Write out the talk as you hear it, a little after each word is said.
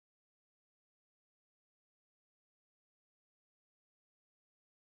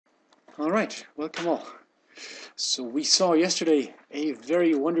All right, welcome all. So we saw yesterday a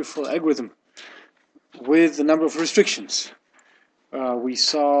very wonderful algorithm with a number of restrictions. We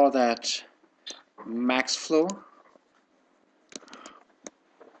saw that max flow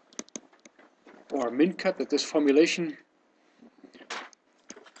or min cut, that this formulation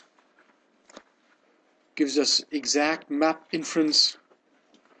gives us exact map inference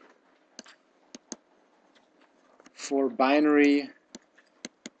for binary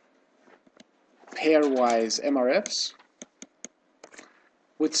pairwise MRFs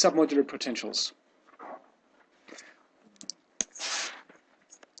with submodular potentials.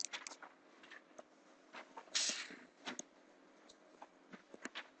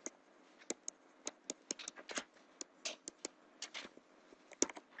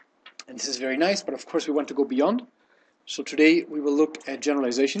 And this is very nice, but of course we want to go beyond. So today we will look at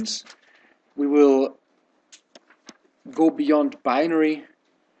generalizations. We will go beyond binary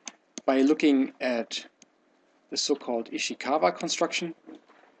by looking at the so-called Ishikawa construction.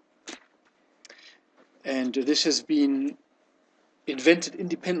 And this has been invented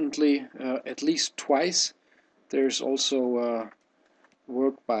independently at least twice. There's also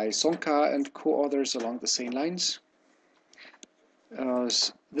work by Sonka and co-authors along the same lines.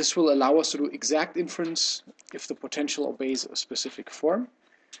 This will allow us to do exact inference if the potential obeys a specific form.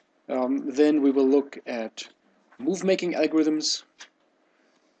 Then we will look at move-making algorithms,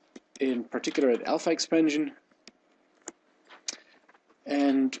 in particular at alpha expansion.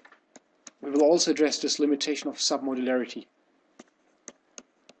 And we will also address this limitation of submodularity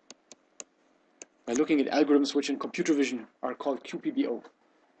by looking at algorithms which in computer vision are called QPBO.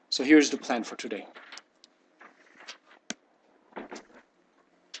 So here's the plan for today.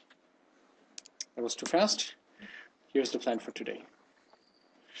 That was too fast. Here's the plan for today.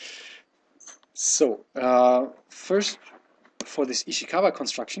 So first, for this Ishikawa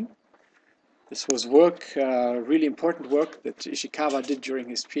construction, this was work, really important work that Ishikawa did during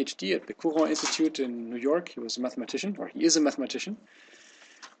his PhD at the Courant Institute in New York. He was a mathematician, or he is a mathematician.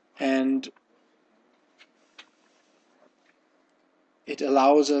 And it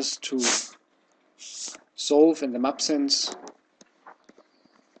allows us to solve in the map sense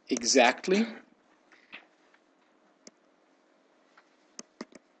exactly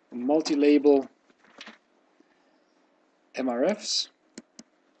multi-label MRFs.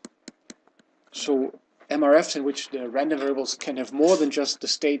 So MRFs in which the random variables can have more than just the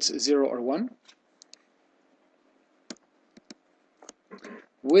states 0 or 1.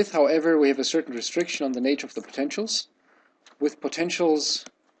 With, however, we have a certain restriction on the nature of the potentials, with potentials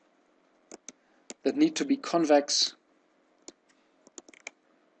that need to be convex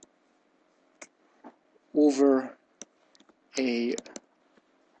over a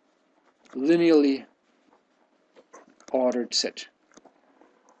linearly ordered set.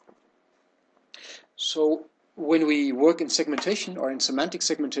 So when we work in segmentation or in semantic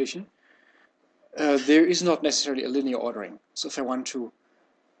segmentation, there is not necessarily a linear ordering. So if I want to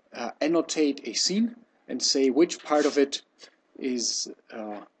annotate a scene and say which part of it is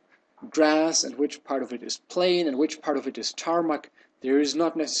grass and which part of it is plain and which part of it is tarmac, there is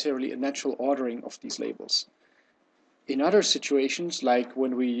not necessarily a natural ordering of these labels. In other situations, like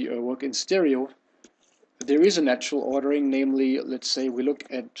when we work in stereo, there is a natural ordering, namely, let's say we look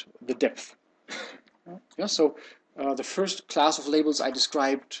at the depth. Yeah, so the first class of labels I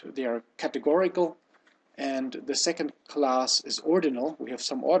described, they are categorical, and the second class is ordinal. We have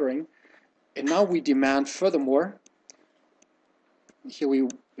some ordering, and now we demand furthermore, here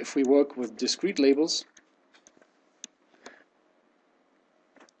if we work with discrete labels,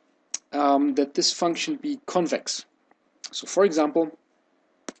 that this function be convex. So for example,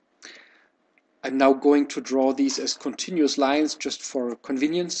 I'm now going to draw these as continuous lines just for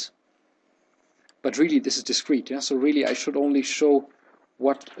convenience. But really this is discrete, yeah? So really I should only show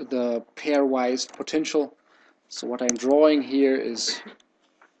what the pairwise potential. So what I'm drawing here is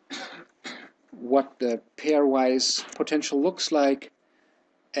what the pairwise potential looks like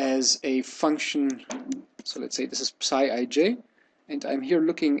as a function. So let's say this is psi ij, and I'm here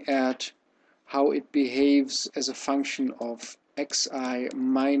looking at how it behaves as a function of xi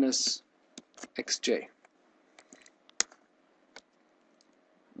minus xj.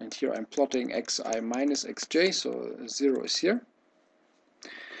 And here I'm plotting xi minus xj, so 0 is here.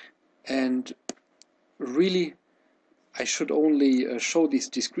 And really, I should only show these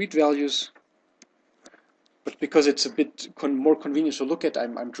discrete values, but because it's a bit more convenient to look at,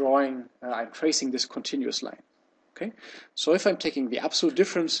 I'm tracing this continuous line. Okay, so if I'm taking the absolute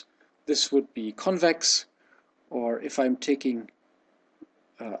difference, this would be convex, or if I'm taking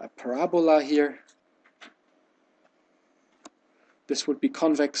a parabola here, this would be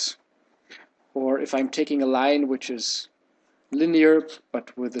convex. or if I'm taking a line which is linear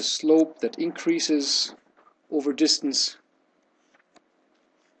but with a slope that increases over distance,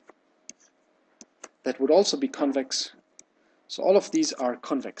 that would also be convex. So all of these are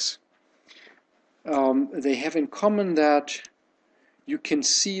convex. They have in common that you can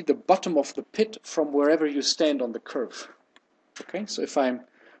see the bottom of the pit from wherever you stand on the curve. Okay, so if I'm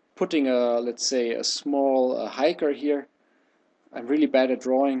putting a, let's say, a small hiker here, I'm really bad at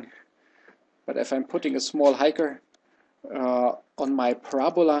drawing, but if I'm putting a small hiker on my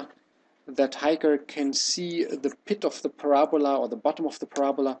parabola, that hiker can see the pit of the parabola or the bottom of the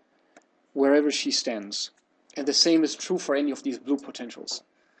parabola wherever she stands. And the same is true for any of these blue potentials.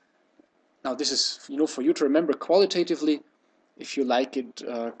 Now this is, for you to remember qualitatively. If you like it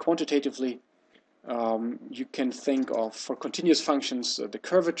quantitatively, you can think of, for continuous functions, the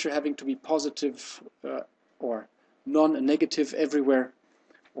curvature having to be positive or non-negative everywhere.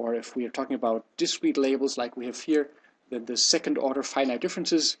 Or if we are talking about discrete labels like we have here, then the second order finite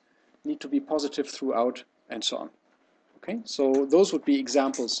differences need to be positive throughout, and so on. Okay, so those would be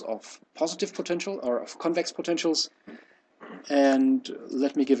examples of positive potential or of convex potentials. And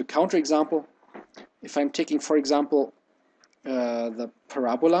let me give a counterexample. If I'm taking, for example, the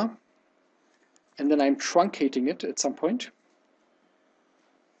parabola, and then I'm truncating it at some point.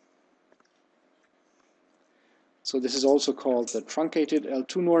 So this is also called the truncated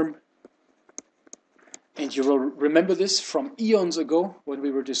L2 norm. And you will remember this from eons ago when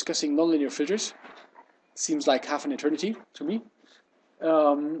we were discussing nonlinear filters. Seems like half an eternity to me.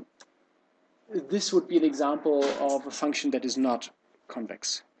 This would be an example of a function that is not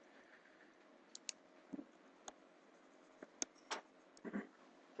convex.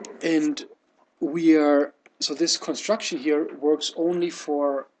 And so this construction here works only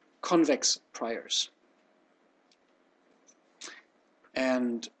for convex priors.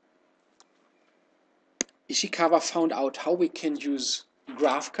 And Ishikawa found out how we can use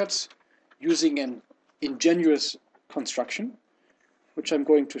graph cuts using an ingenious construction, which I'm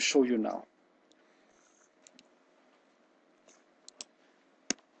going to show you now.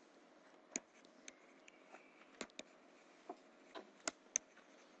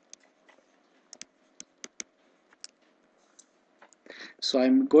 So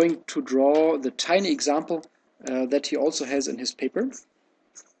I'm going to draw the tiny example that he also has in his paper,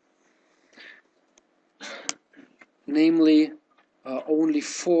 namely only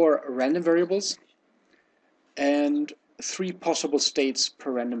 4 random variables and 3 possible states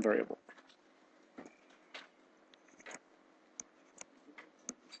per random variable.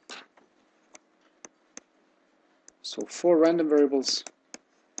 So 4 random variables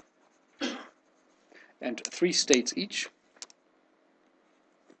and 3 states each.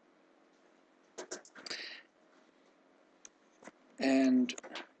 And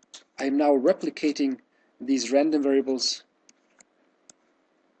I'm now replicating these random variables.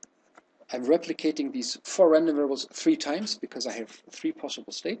 I'm replicating these 4 random variables 3 times because I have 3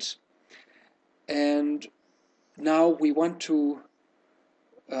 possible states. And now we want to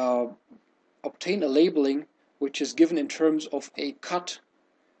obtain a labeling which is given in terms of a cut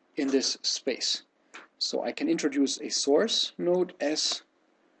in this space. So I can introduce a source node S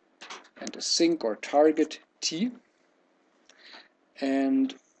and a sink or target T.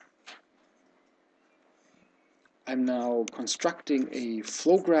 And I'm now constructing a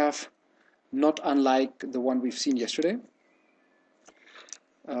flow graph, not unlike the one we've seen yesterday.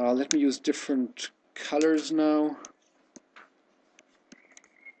 Let me use different colors now.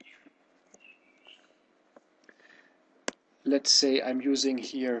 Let's say I'm using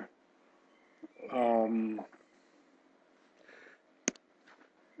here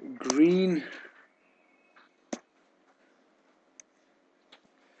green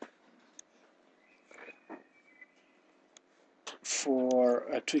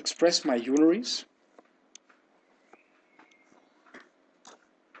for to express my unaries.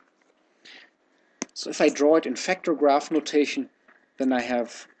 So if I draw it in vector graph notation, then I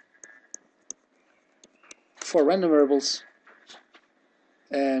have 4 random variables,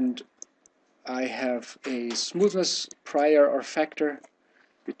 and I have a smoothness prior or factor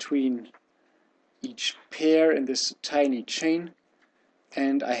between each pair in this tiny chain,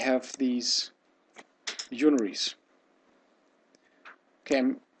 and I have these unaries.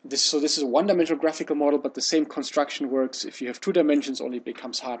 Okay, so this is a one-dimensional graphical model, but the same construction works if you have 2 dimensions, only it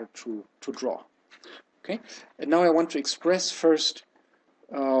becomes harder to draw. Okay, and now I want to express first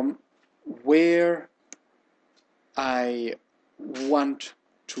where I want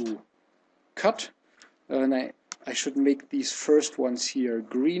to cut, and I should make these first ones here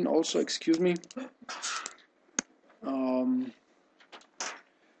green also, excuse me.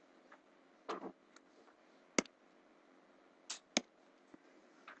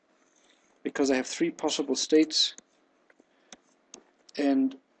 because I have three possible states,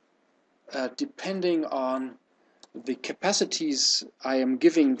 and depending on the capacities I am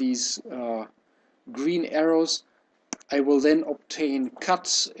giving these green arrows, I will then obtain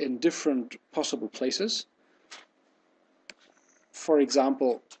cuts in different possible places. For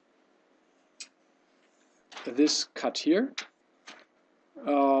example, this cut here.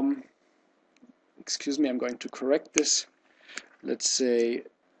 Excuse me, I'm going to correct this. Let's say,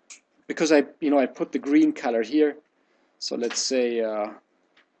 because I put the green color here, so let's say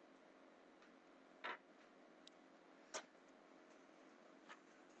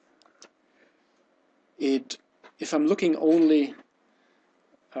if I'm looking only,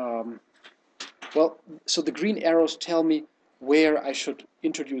 well, so the green arrows tell me where I should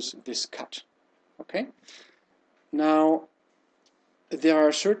introduce this cut. Okay? Now, there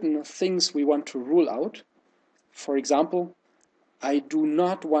are certain things we want to rule out. For example, I do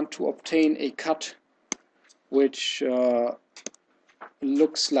not want to obtain a cut which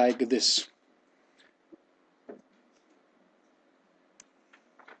looks like this.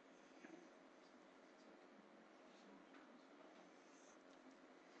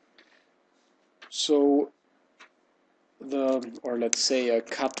 So or let's say a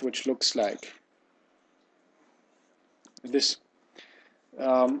cut which looks like this.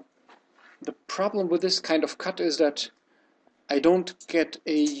 The problem with this kind of cut is that I don't get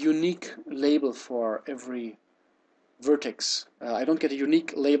a unique label for every vertex. I don't get a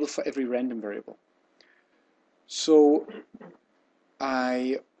unique label for every random variable. So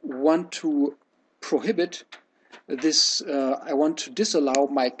I want to prohibit this, I want to disallow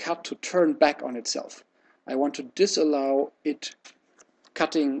my cut to turn back on itself. I want to disallow it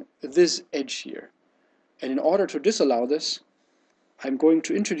cutting this edge here. And in order to disallow this, I'm going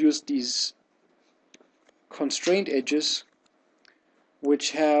to introduce these constraint edges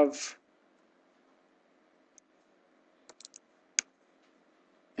which have,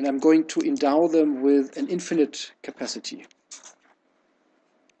 and I'm going to endow them with an infinite capacity.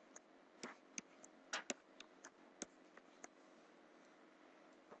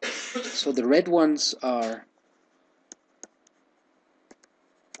 So the red ones are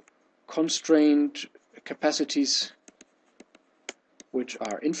constrained capacities which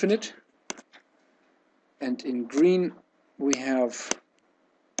are infinite, and in green we have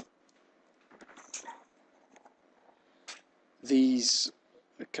these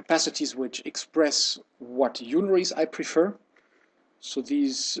capacities which express what unaries I prefer. So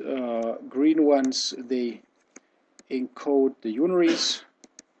these green ones, they encode the unaries,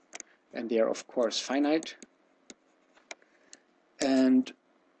 and they are of course finite. And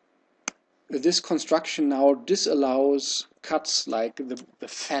this construction now disallows cuts like the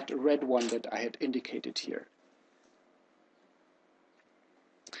fat red one that I had indicated here.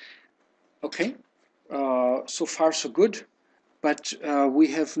 Okay, so far so good, but we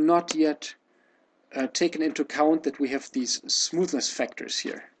have not yet taken into account that we have these smoothness factors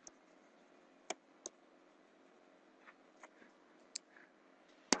here.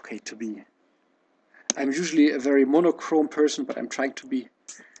 Okay, I'm usually a very monochrome person, but I'm trying to be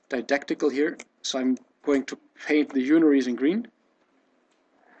didactical here, so I'm going to paint the unaries in green.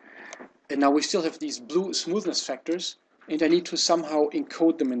 And now we still have these blue smoothness factors, and I need to somehow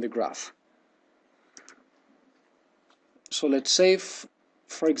encode them in the graph. So let's say,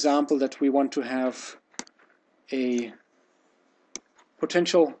 for example, that we want to have a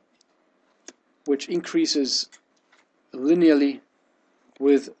potential which increases linearly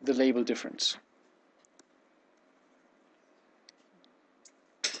with the label difference.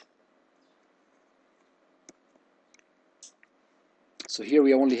 So here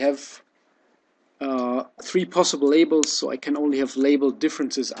we only have three possible labels, so I can only have label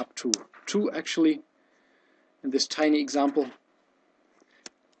differences up to 2 actually in this tiny example.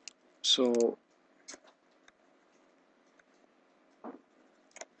 So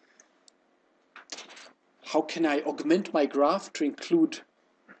how can I augment my graph to include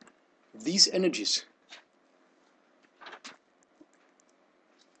these energies?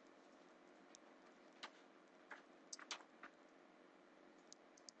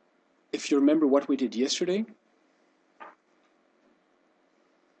 If you remember what we did yesterday,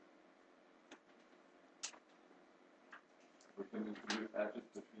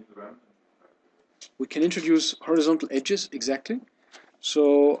 we can introduce horizontal edges, exactly.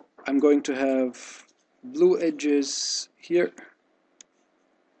 So I'm going to have blue edges here,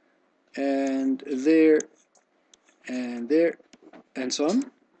 and there, and so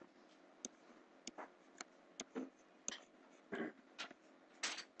on.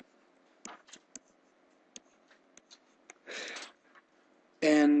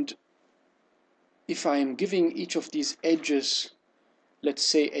 And if I'm giving each of these edges, let's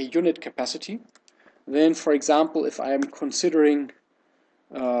say, a unit capacity, then, for example, if I am considering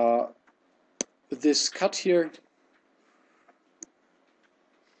this cut here,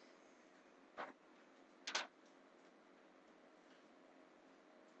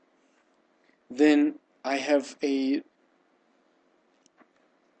 then I have a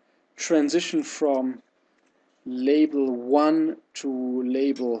transition from label 1 to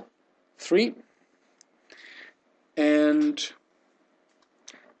label 3, and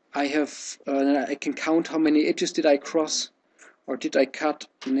I have I can count how many edges did I cross or did I cut,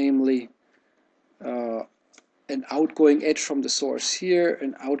 namely an outgoing edge from the source here,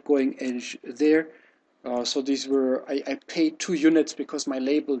 an outgoing edge there. So these were, I paid 2 units because my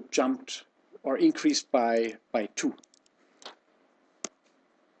label jumped or increased by 2.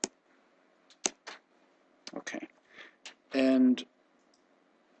 Okay, and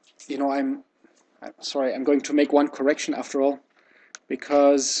you know, I'm sorry, I'm going to make one correction after all,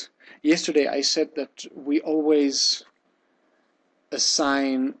 because yesterday I said that we always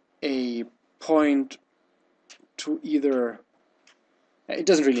assign a point to either, it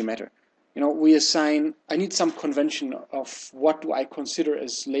doesn't really matter. You know, we assign, I need some convention of what do I consider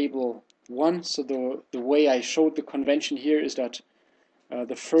as label 1. So the way I showed the convention here is that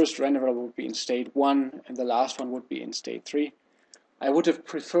the first random variable would be in state 1 and the last one would be in state 3. I would have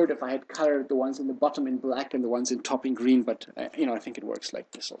preferred if I had colored the ones in the bottom in black and the ones in top in green, but you know, I think it works like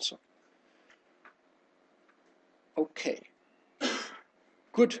this also. Okay,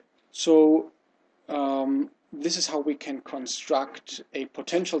 good. So this is how we can construct a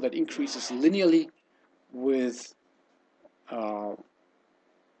potential that increases linearly with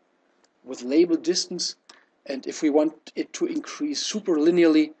label distance. And if we want it to increase super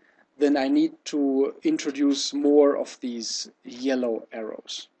linearly, then I need to introduce more of these yellow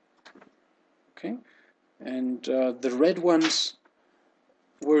arrows. Okay, and the red ones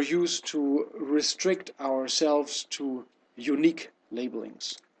were used to restrict ourselves to unique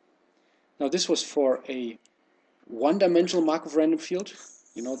labelings. Now this was for a one-dimensional Markov random field.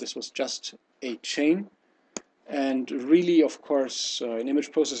 You know, this was just a chain. And really, of course, in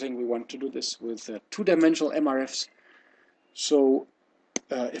image processing, we want to do this with two-dimensional MRFs. So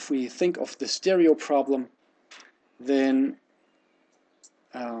if we think of the stereo problem, then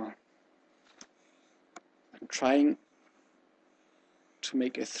I'm trying to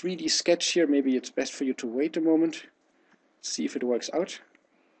make a 3D sketch here. Maybe it's best for you to wait a moment, see if it works out.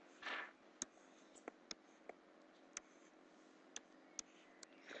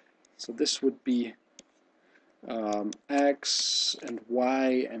 So this would be X and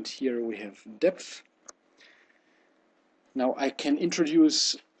Y, and here we have depth. Now I can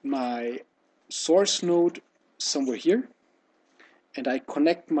introduce my source node somewhere here, and I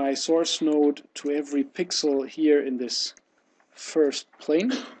connect my source node to every pixel here in this first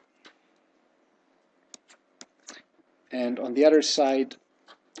plane. And on the other side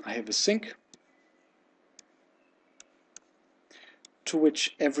I have a sink to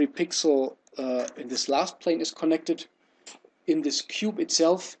which every pixel in this last plane is connected. In this cube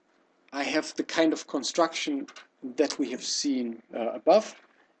itself, I have the kind of construction that we have seen above,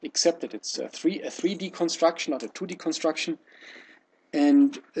 except that it's a 3D construction, not a 2D construction.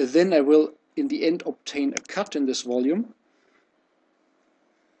 And then I will, in the end, obtain a cut in this volume.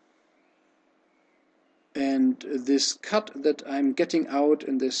 And this cut that I'm getting out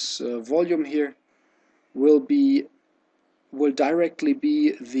in this volume here will directly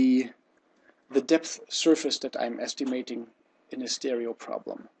be the depth surface that I'm estimating in a stereo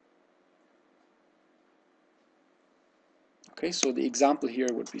problem. Okay, so the example here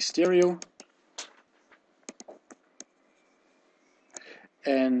would be stereo.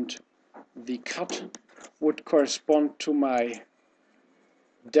 And the cut would correspond to my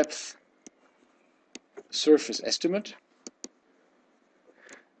depth surface estimate.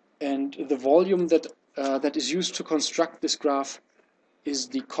 And the volume that is used to construct this graph is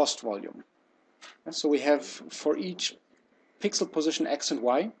the cost volume. So we have, for each pixel position X and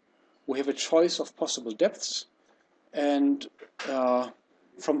Y, we have a choice of possible depths, and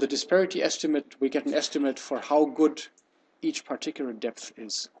from the disparity estimate we get an estimate for how good each particular depth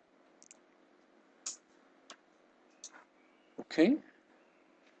is. Okay,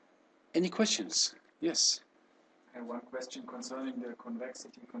 any questions? Yes? I have one question concerning the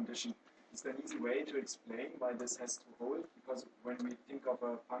convexity condition. Is there an easy way to explain why this has to hold? Because when we think of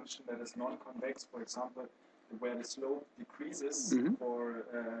a function that is non-convex, for example, where the slope decreases for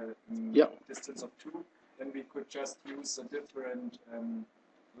distance of 2, then we could just use a different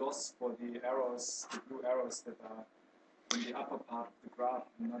loss for the arrows, the blue arrows that are in the upper part of the graph,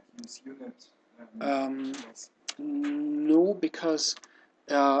 and not use unit Yes. No, because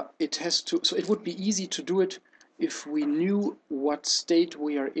it has to. So it would be easy to do it if we knew what state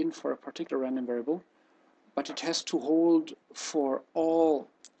we are in for a particular random variable, but it has to hold for all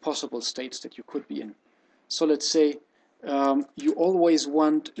possible states that you could be in. So let's say you always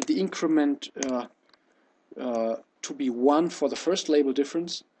want the increment to be 1 for the first label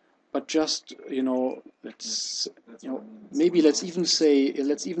difference, but just let's maybe let's even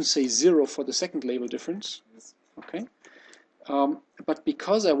say 0 for the second label difference. Okay. But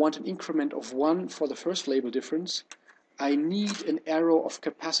because I want an increment of 1 for the first label difference, I need an arrow of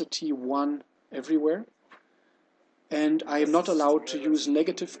capacity 1 everywhere. And I am not allowed to use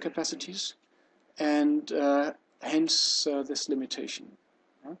negative capacities, and hence this limitation.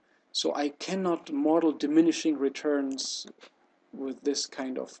 So I cannot model diminishing returns with this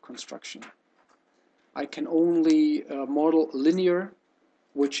kind of construction. I can only model linear,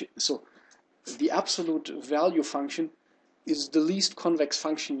 so the absolute value function is the least convex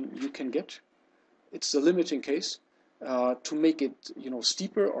function you can get. It's the limiting case. To make it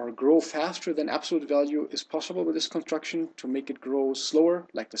steeper or grow faster than absolute value is possible with this construction. To make it grow slower,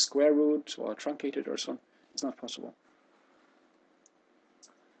 like the square root or truncated or so on, it's not possible.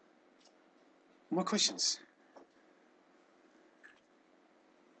 More questions?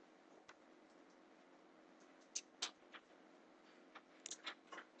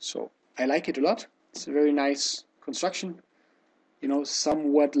 So I like it a lot. It's a very nice construction.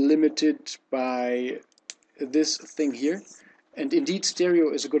 Somewhat limited by this thing here. And indeed,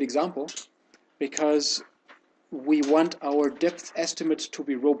 stereo is a good example because we want our depth estimates to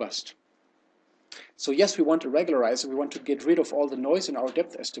be robust. So yes, we want a regularizer. We want to get rid of all the noise in our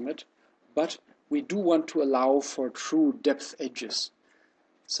depth estimate, but we do want to allow for true depth edges.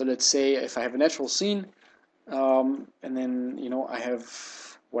 So let's say if I have a natural scene, and then I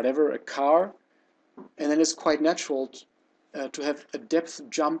have a car, and then it's quite natural to have a depth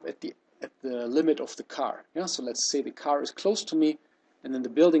jump at the limit of the car. So let's say the car is close to me, and then the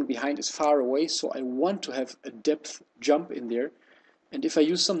building behind is far away. So I want to have a depth jump in there. And if I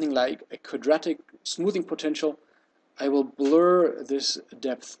use something like a quadratic smoothing potential, I will blur this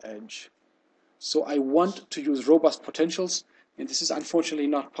depth edge. So I want to use robust potentials, and this is unfortunately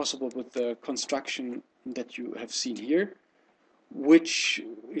not possible with the construction that you have seen here, which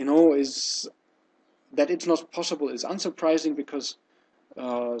is that it's not possible is unsurprising because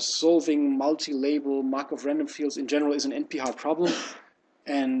solving multi-label Markov random fields in general is an NP-hard problem,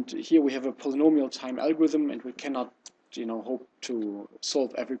 and here we have a polynomial time algorithm, and we cannot hope to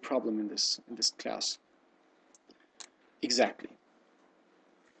solve every problem in this class. Exactly.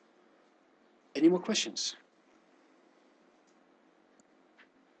 Any more questions?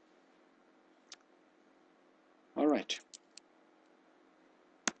 All right.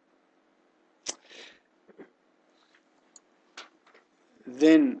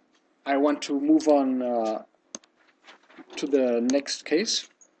 Then I want to move on to the next case.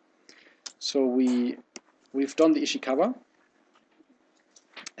 So we've done the Ishikawa,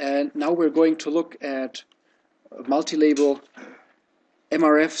 and now we're going to look at multi-label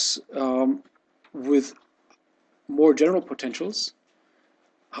MRFs with more general potentials.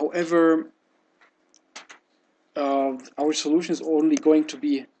 However, our solution is only going to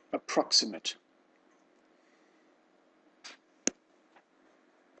be approximate.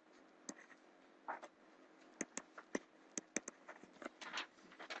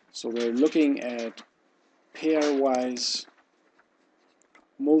 So we're looking at pairwise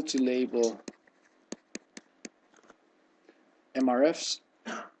multi-label MRFs,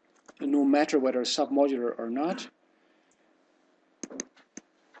 no matter whether submodular or not.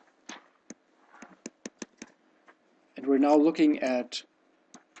 And we're now looking at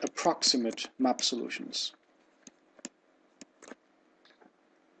approximate map solutions.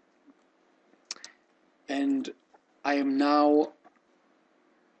 And I am now...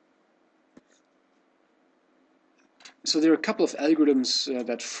 So there are a couple of algorithms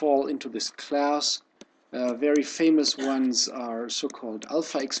that fall into this class. Very famous ones are so-called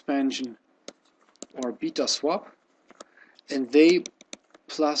alpha expansion or beta swap. And they,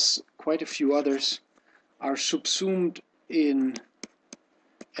 plus quite a few others, are subsumed in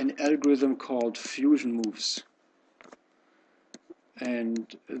an algorithm called fusion moves.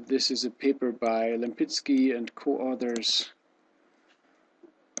 And this is a paper by Lempitsky and co-authors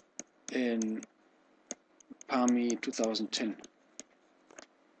in PAMI 2010.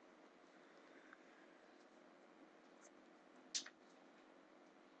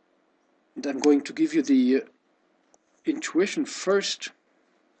 And I'm going to give you the intuition first.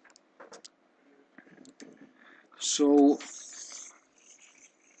 So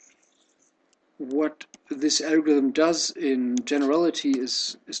what this algorithm does in generality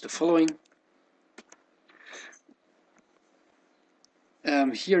is the following.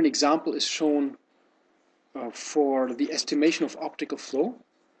 Here an example is shown for the estimation of optical flow.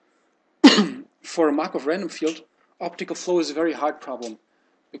 For a Markov random field, optical flow is a very hard problem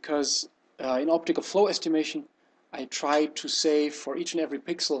because in optical flow estimation, I try to say for each and every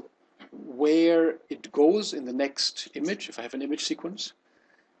pixel where it goes in the next image, if I have an image sequence.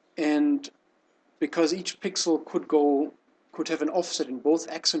 And because each pixel could have an offset in both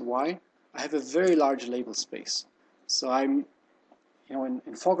x and y, I have a very large label space. So I'm,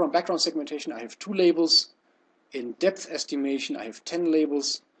 in foreground background segmentation, I have 2 labels. In depth estimation, I have 10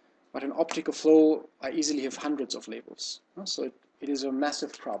 labels. But in optical flow, I easily have hundreds of labels. So it is a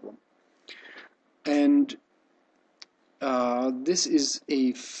massive problem. And this is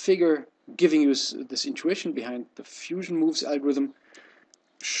a figure giving you this intuition behind the fusion moves algorithm.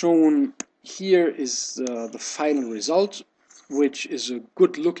 Shown here is the final result, which is a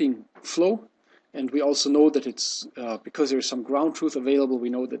good looking flow. And we also know that it's, because there is some ground truth available, we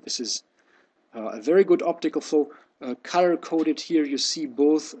know that this is a very good optical flow. Color coded here, you see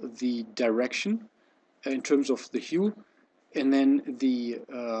both the direction in terms of the hue, and then the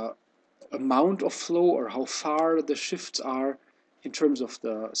amount of flow, or how far the shifts are in terms of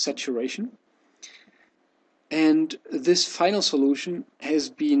the saturation. And this final solution has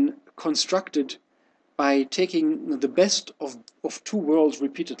been constructed by taking the best of 2 worlds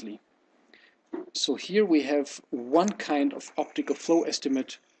repeatedly. So here we have one kind of optical flow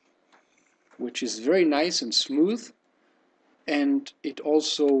estimate which is very nice and smooth, and it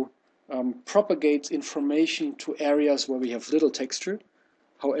also propagates information to areas where we have little texture.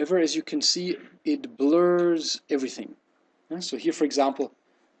 However, as you can see, it blurs everything. So here, for example,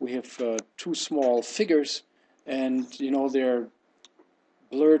 we have 2 small figures, and they're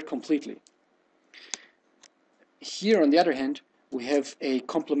blurred completely. Here, on the other hand, we have a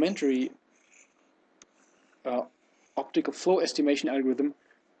complementary optical flow estimation algorithm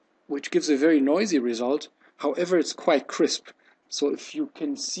which gives a very noisy result. However, it's quite crisp. So if you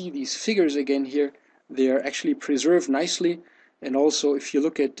can see these figures again here, they are actually preserved nicely. And also, if you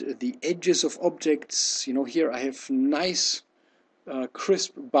look at the edges of objects, here I have nice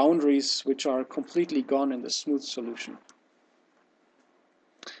crisp boundaries which are completely gone in the smooth solution.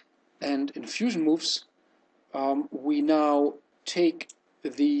 And in fusion moves, we now take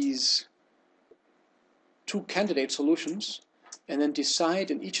these 2 candidate solutions and then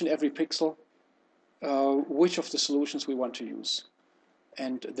decide in each and every pixel which of the solutions we want to use.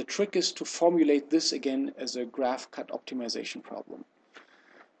 And the trick is to formulate this again as a graph cut optimization problem.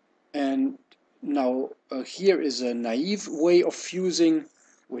 And now here is a naive way of fusing,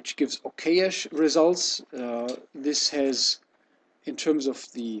 which gives okay-ish results. This has, in terms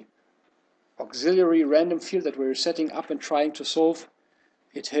of the auxiliary random field that we're setting up and trying to solve,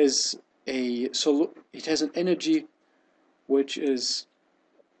 it has an energy which is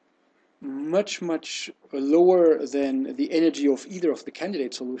much lower than the energy of either of the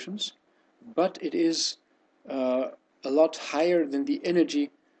candidate solutions, but it is a lot higher than the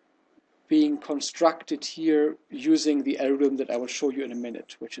energy being constructed here using the algorithm that I will show you in a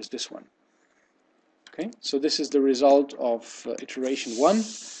minute, which is this one. Okay, so this is the result of iteration 1,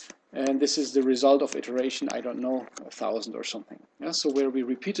 and this is the result of iteration, I don't know, 1,000 or something. Yeah, so where we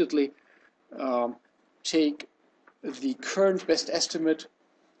repeatedly take the current best estimate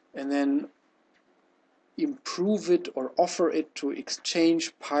and then improve it or offer it to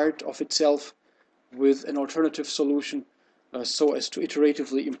exchange part of itself with an alternative solution so as to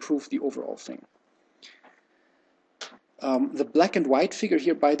iteratively improve the overall thing. The black and white figure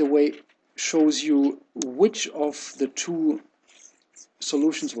here, by the way, shows you which of the 2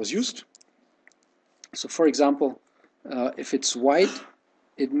 solutions was used. So for example, if it's white,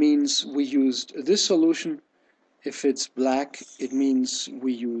 it means we used this solution. If it's black, it means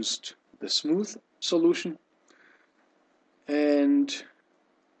we used the smooth solution. And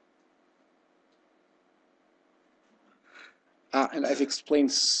I've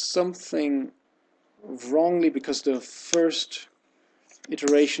explained something wrongly because the first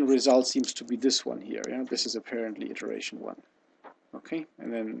iteration result seems to be this one here. Yeah? This is apparently iteration 1. Okay,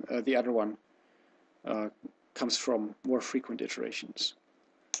 and then the other one comes from more frequent iterations.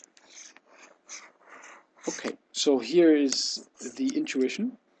 Okay, so here is the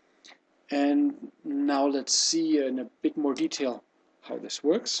intuition, and now let's see in a bit more detail how this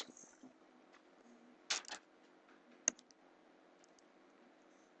works.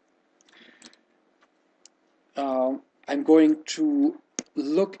 I'm going to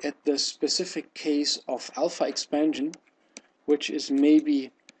look at the specific case of alpha expansion, which is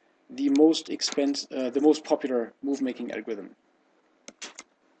maybe the most popular move-making algorithm.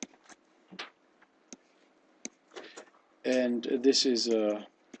 And this is a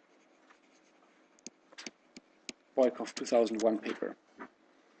Markov 2001 paper.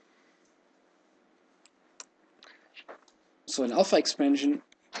 So in alpha expansion,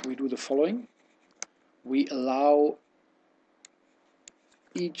 we do the following. We allow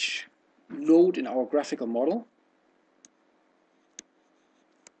each node in our graphical model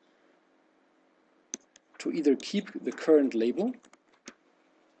to either keep the current label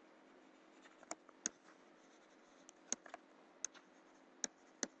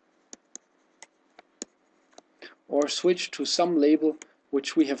or switch to some label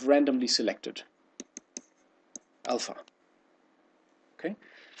which we have randomly selected, alpha. Okay,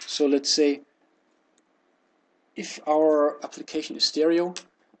 so let's say if our application is stereo,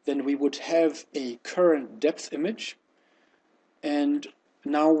 then we would have a current depth image, and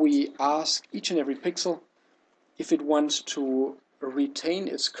now we ask each and every pixel if it wants to retain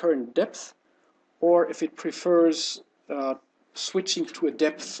its current depth or if it prefers switching to a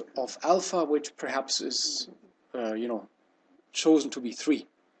depth of alpha, which perhaps is chosen to be 3.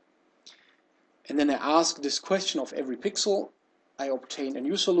 And then I ask this question of every pixel, I obtain a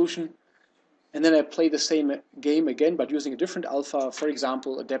new solution, and then I play the same game again, but using a different alpha, for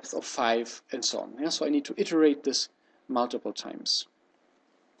example, a depth of 5, and so on. Yeah? So I need to iterate this multiple times.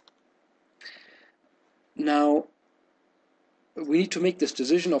 Now, we need to make this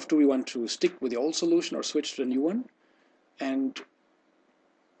decision of do we want to stick with the old solution or switch to the new one. And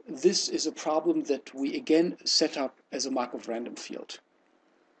this is a problem that we again set up as a Markov random field.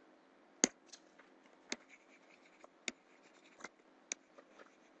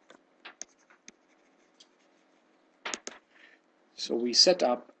 So we set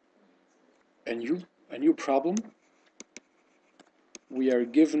up a new problem. We are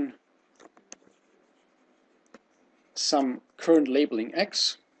given some current labeling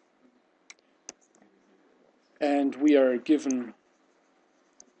x, and we are given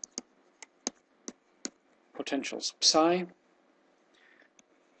potentials psi.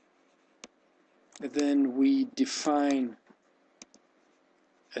 Then we define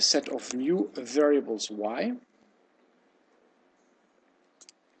a set of new variables y.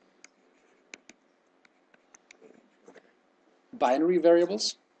 Binary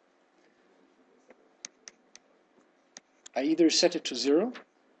variables. I either set it to 0,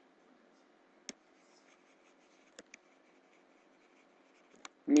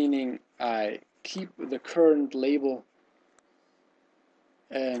 meaning I keep the current label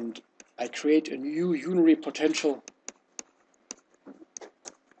and I create a new unary potential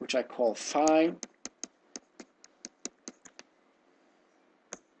which I call phi,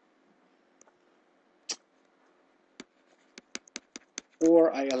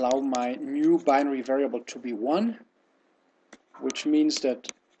 or I allow my new binary variable to be 1, which means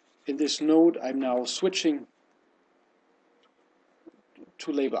that in this node I'm now switching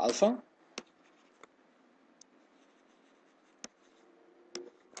to label alpha.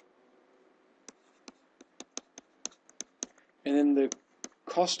 And then the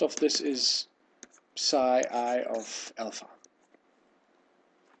cost of this is psi I of alpha.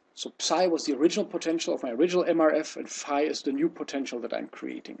 So psi was the original potential of my original MRF, and phi is the new potential that I'm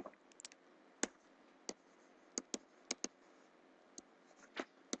creating.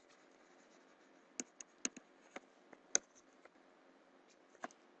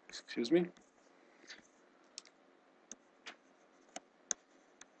 Excuse me.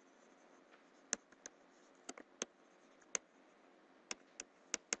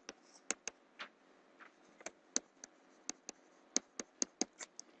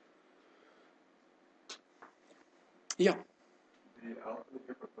 Yeah. The alpha that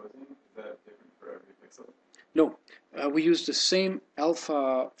you're proposing, is that different for every pixel? No. We use the same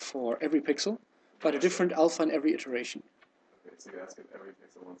alpha for every pixel, but a different alpha in every iteration. Okay, so you ask if every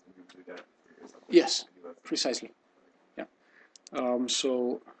pixel wants to move to depth or something? Yes, precisely. Yeah.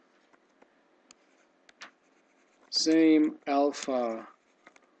 So same alpha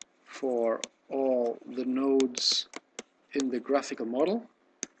for all the nodes in the graphical model,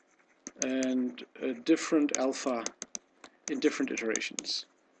 and a different alpha in different iterations.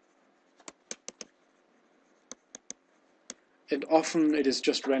 And often it is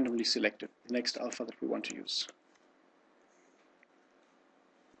just randomly selected, the next alpha that we want to use.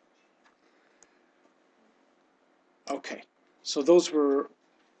 Okay, so those were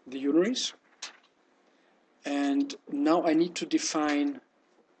the unaries. And now I need to define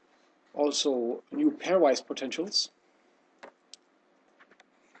also new pairwise potentials.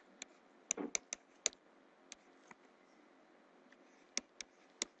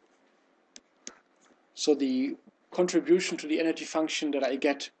 So the contribution to the energy function that I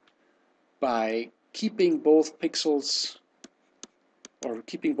get by keeping both pixels or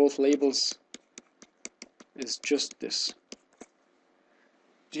keeping both labels is just this.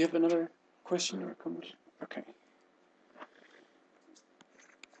 Do you have another question or comment? Okay.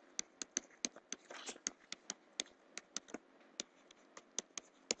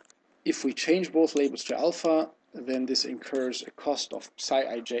 If we change both labels to alpha, then this incurs a cost of psi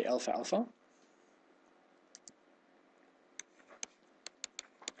ij alpha alpha.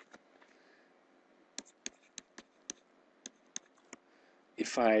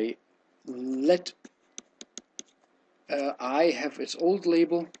 If I let I have its old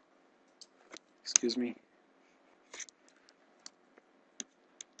label, excuse me,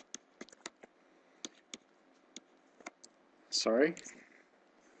 sorry,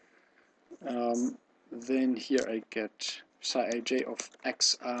 then here I get psi ij of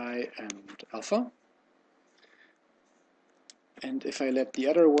xi and alpha. And if I let the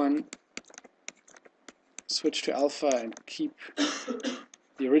other one switch to alpha and keep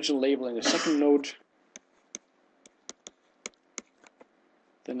the original label in the second node,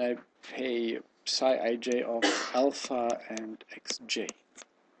 then I pay psi ij of alpha and xj.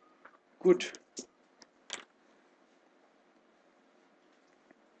 Good.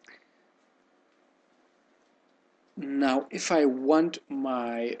 Now, if I want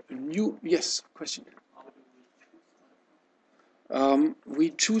my new, yes, question. We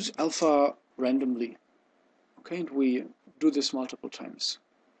choose alpha randomly, okay, and we do this multiple times.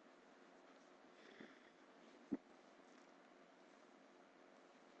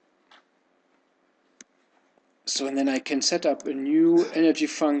 So, and then I can set up a new energy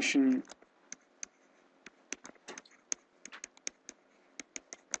function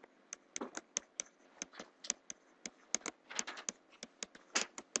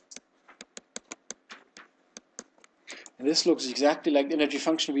and this looks exactly like the energy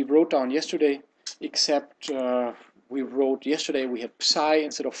function we wrote down yesterday, except we wrote yesterday we had psi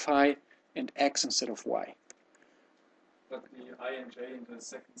instead of phi and x instead of y. But the I and j in the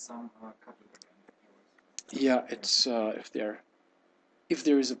second sum are coupled again. Yeah, it's if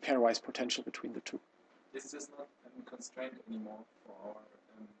there is a pairwise potential between the two. Is this not a constraint anymore for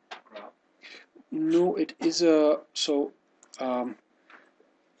our graph? No, it is a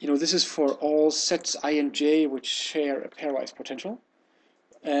you know, this is for all sets I and j which share a pairwise potential,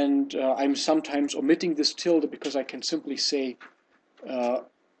 and I'm sometimes omitting this tilde because I can simply say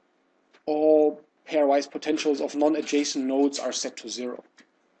all pairwise potentials of non-adjacent nodes are set to 0.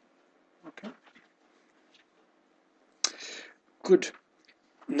 Okay. Good.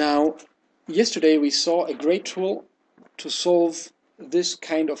 Now, yesterday we saw a great tool to solve this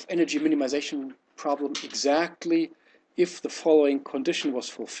kind of energy minimization problem exactly if the following condition was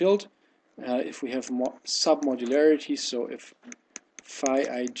fulfilled. If we have submodularity, so if phi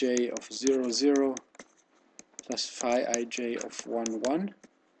ij of 0, 0 plus phi ij of 1, 1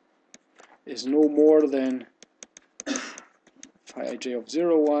 is no more than phi ij of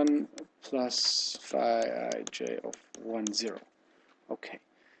 0, 1 plus phi ij of 1, 0. Okay.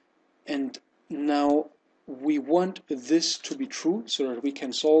 And now we want this to be true so that we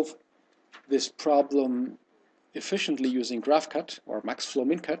can solve this problem efficiently using GraphCut or MaxFlow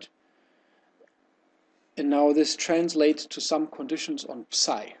MinCut. And now this translates to some conditions on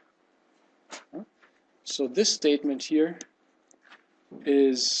psi. So this statement here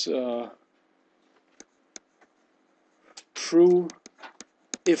is true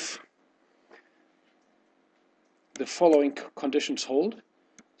if the following conditions hold.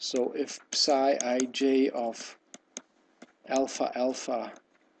 So if psi ij of alpha alpha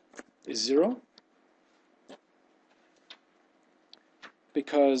is 0,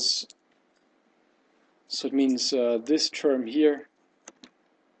 because so it means this term here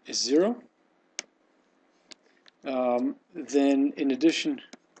is 0. Then in addition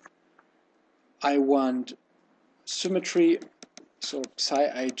I want symmetry, so psi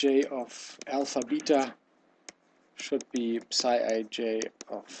ij of alpha beta should be psi ij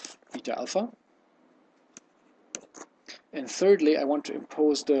of beta alpha. And thirdly, I want to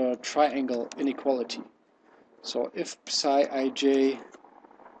impose the triangle inequality. So if psi ij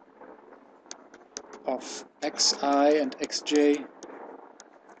of xi and xj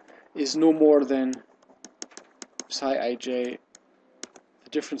is no more than psi ij, the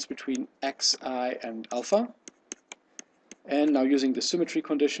difference between xi and alpha. And now using the symmetry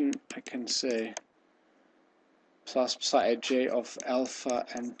condition, I can say plus psi ij of alpha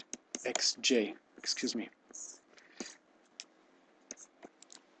and xj, excuse me.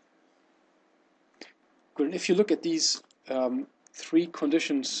 Good, and if you look at these three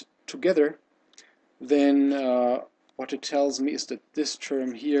conditions together, then what it tells me is that this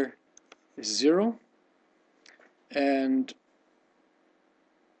term here is 0, and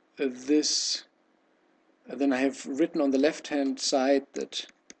this, then I have written on the left hand side that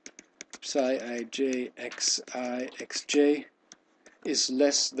psi ij xi xj is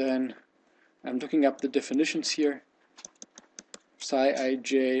less than, I'm looking up the definitions here, psi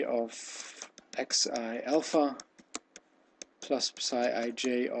ij of xi alpha plus psi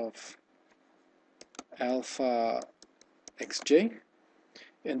ij of alpha xj,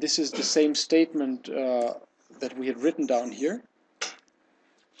 and this is the same statement that we had written down here.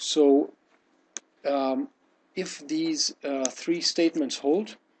 So if these three statements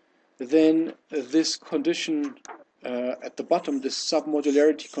hold, then this condition at the bottom, this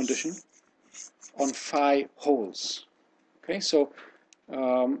submodularity condition on phi holds. Okay, so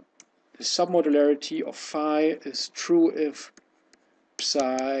the submodularity of phi is true if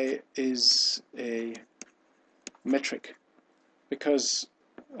psi is a metric, because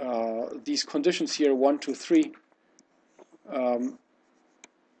these conditions here, 1, 2, 3,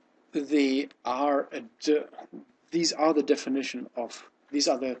 these are the definition of, these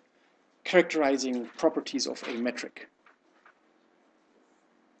are the characterizing properties of a metric.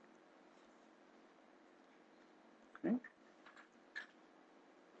 Okay.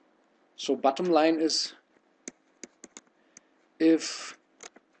 So bottom line is, if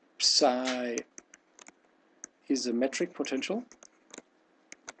psi is a metric potential,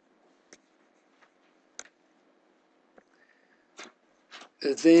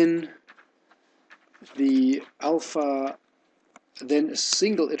 then the alpha, then a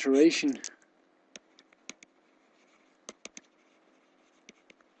single iteration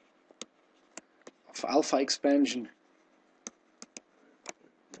of alpha expansion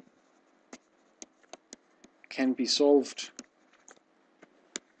can be solved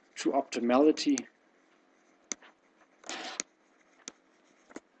to optimality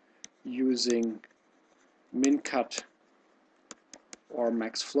using min-cut or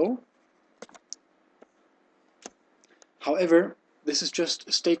max flow. However, this is just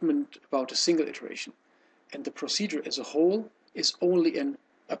a statement about a single iteration, and the procedure as a whole is only an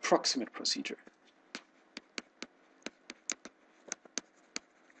approximate procedure.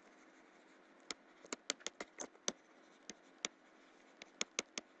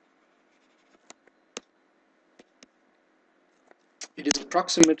 It is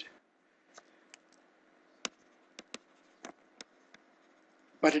approximate,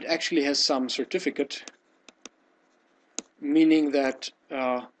 but it actually has some certificate, meaning that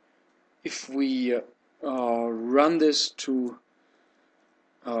if we run this to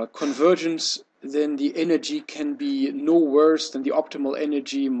convergence, then the energy can be no worse than the optimal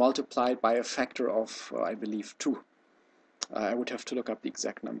energy multiplied by a factor of, I believe, 2. I would have to look up the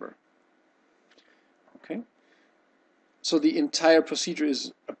exact number. Okay. So the entire procedure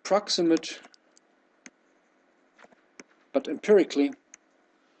is approximate, but empirically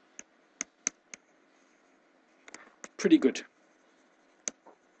pretty good.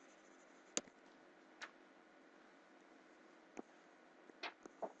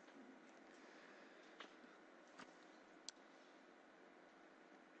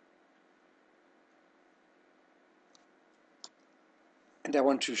 And I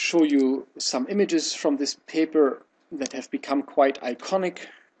want to show you some images from this paper that have become quite iconic.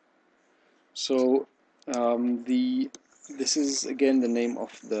 So this is again the name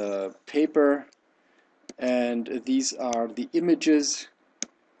of the paper, and these are the images,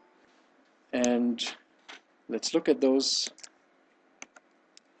 and let's look at those.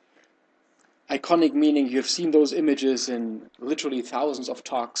 Iconic meaning you have seen those images in literally thousands of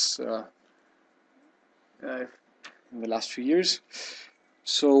talks in the last few years.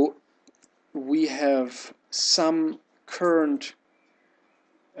 So we have some current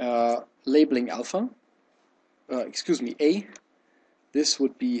labeling alpha, A. This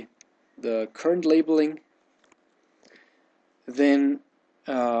would be the current labeling. Then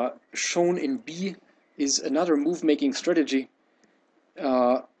shown in B is another move-making strategy.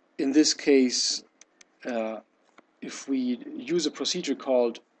 In this case, if we use a procedure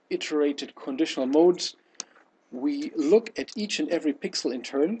called iterated conditional modes, we look at each and every pixel in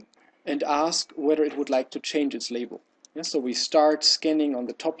turn and ask whether it would like to change its label. Yeah, so we start scanning on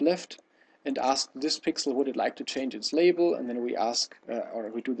the top left and ask this pixel would it like to change its label, and then we ask, or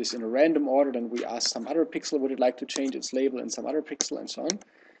we do this in a random order, then we ask some other pixel would it like to change its label, and some other pixel, and so on.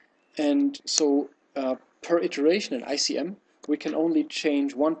 And so per iteration in ICM, we can only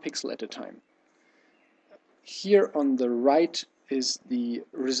change one pixel at a time. Here on the right is the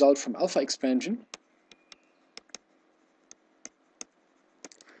result from alpha expansion. .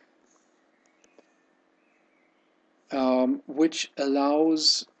 which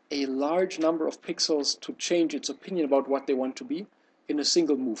allows a large number of pixels to change its opinion about what they want to be in a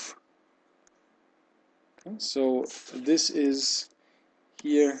single move. Okay, so this is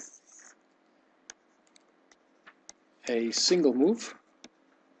here a single move,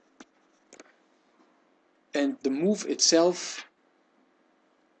 and the move itself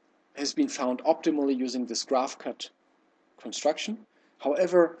has been found optimally using this graph cut construction.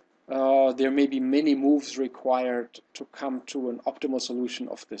 However, there may be many moves required to come to an optimal solution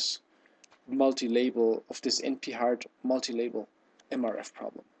of this multi-label, of this NP-hard multi-label MRF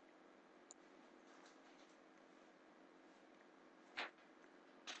problem.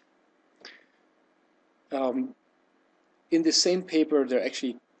 In the same paper, there are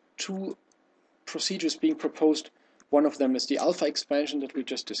actually two procedures being proposed. One of them is the alpha expansion that we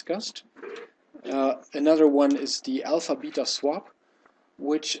just discussed. Another one is the alpha-beta swap,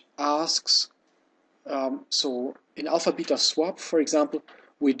 which asks, so in alpha-beta swap, for example,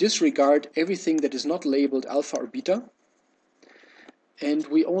 we disregard everything that is not labeled alpha or beta, and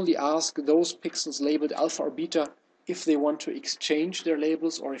we only ask those pixels labeled alpha or beta if they want to exchange their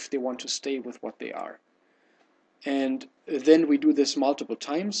labels or if they want to stay with what they are. And then we do this multiple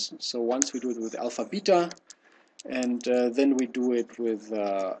times. So once we do it with alpha beta, and then we do it with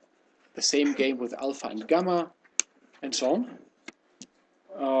the same game with alpha and gamma, and so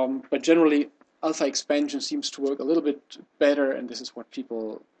on. But generally, alpha expansion seems to work a little bit better, and this is what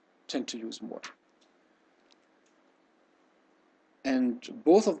people tend to use more. And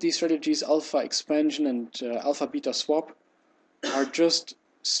both of these strategies, alpha expansion and alpha beta swap, are just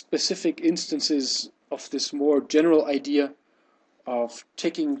specific instances of this more general idea of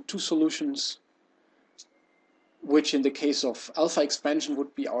taking two solutions, which in the case of alpha expansion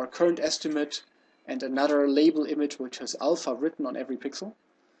would be our current estimate and another label image which has alpha written on every pixel,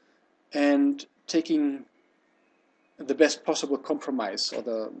 and taking the best possible compromise, or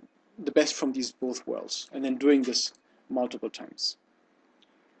the best from these both worlds, and then doing this multiple times.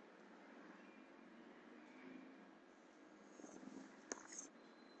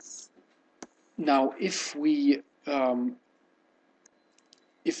 Now, if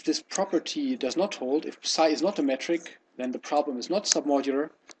this property does not hold, if psi is not a metric, then the problem is not submodular.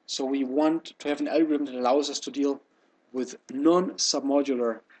 So we want to have an algorithm that allows us to deal with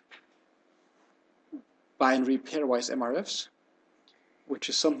non-submodular binary pairwise MRFs, which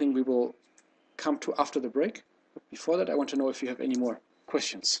is something we will come to after the break. But before that, I want to know if you have any more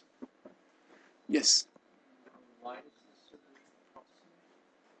questions. Yes? Why is this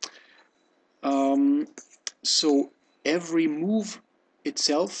approximate? So every move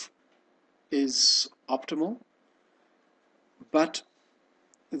itself is optimal, but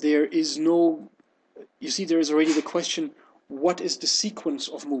there is no, you see, there is already the question, what is the sequence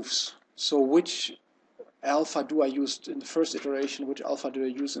of moves? So which alpha do I use in the first iteration, which alpha do I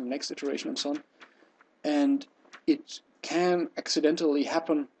use in the next iteration, and so on. And it can accidentally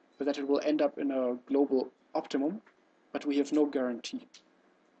happen that it will end up in a global optimum, but we have no guarantee,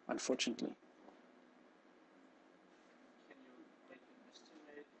 unfortunately. Can you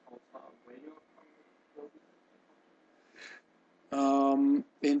estimate how far away you are from the global?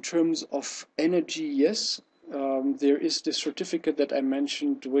 In terms of energy, yes. There is the certificate that I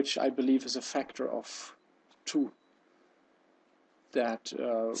mentioned, which I believe is a factor of 2, that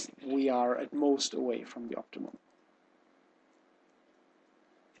we are at most away from the optimum.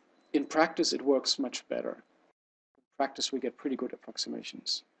 In practice, it works much better. In practice, we get pretty good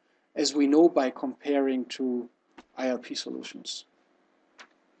approximations, as we know by comparing to ILP solutions.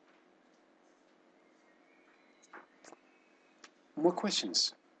 More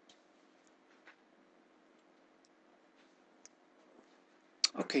questions?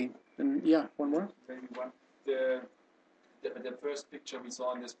 Okay, then yeah, one more. Maybe one. The first picture we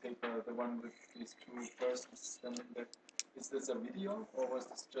saw in this paper, the one with these two persons standing there, is this a video or was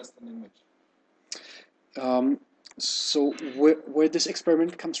this just an image? So where this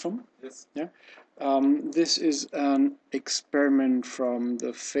experiment comes from? Yes. Yeah. This is an experiment from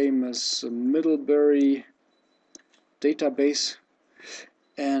the famous Middlebury database,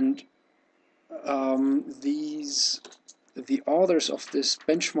 and the authors of this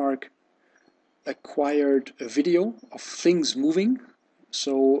benchmark acquired a video of things moving.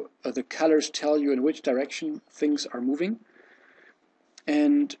 So the colors tell you in which direction things are moving,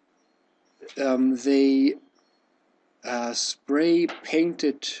 and they spray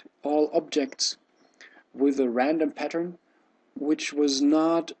painted all objects with a random pattern, which was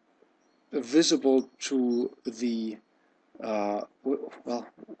not visible to the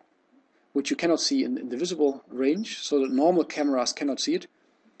which you cannot see in the visible range, so that normal cameras cannot see it.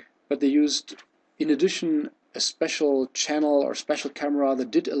 But they used, in addition, a special channel or special camera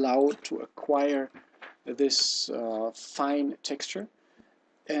that did allow to acquire this fine texture,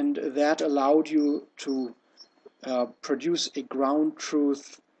 and that allowed you to produce a ground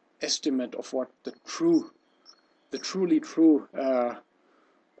truth estimate of what the truly true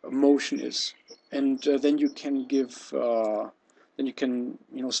motion is, and then you can give then you can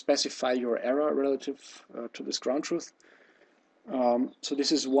specify your error relative to this ground truth. So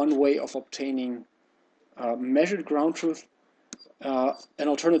this is one way of obtaining measured ground truth. An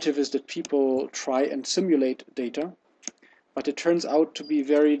alternative is that people try and simulate data, but it turns out to be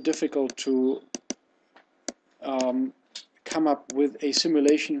very difficult to come up with a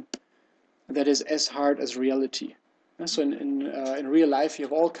simulation that is as hard as reality. So in real life, you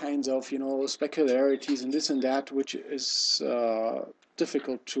have all kinds of specularities and this and that, which is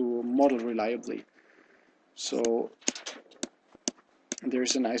difficult to model reliably. So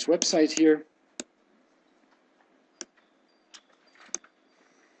there's a nice website here.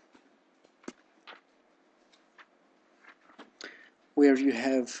 Where you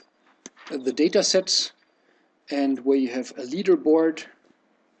have the data sets and where you have a leaderboard.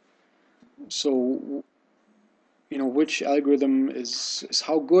 So which algorithm is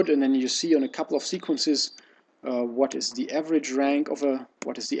how good, and then you see on a couple of sequences what is the average rank of a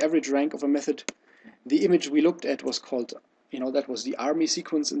method. The image we looked at was called, that was the army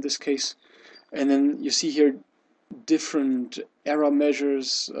sequence in this case, and then you see here different error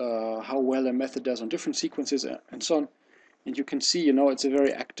measures, how well a method does on different sequences, and so on. And you can see, it's a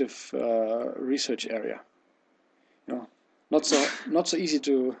very active research area. Not so easy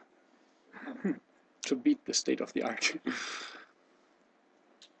to beat the state of the art.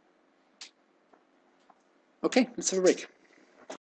 Okay, let's have a break.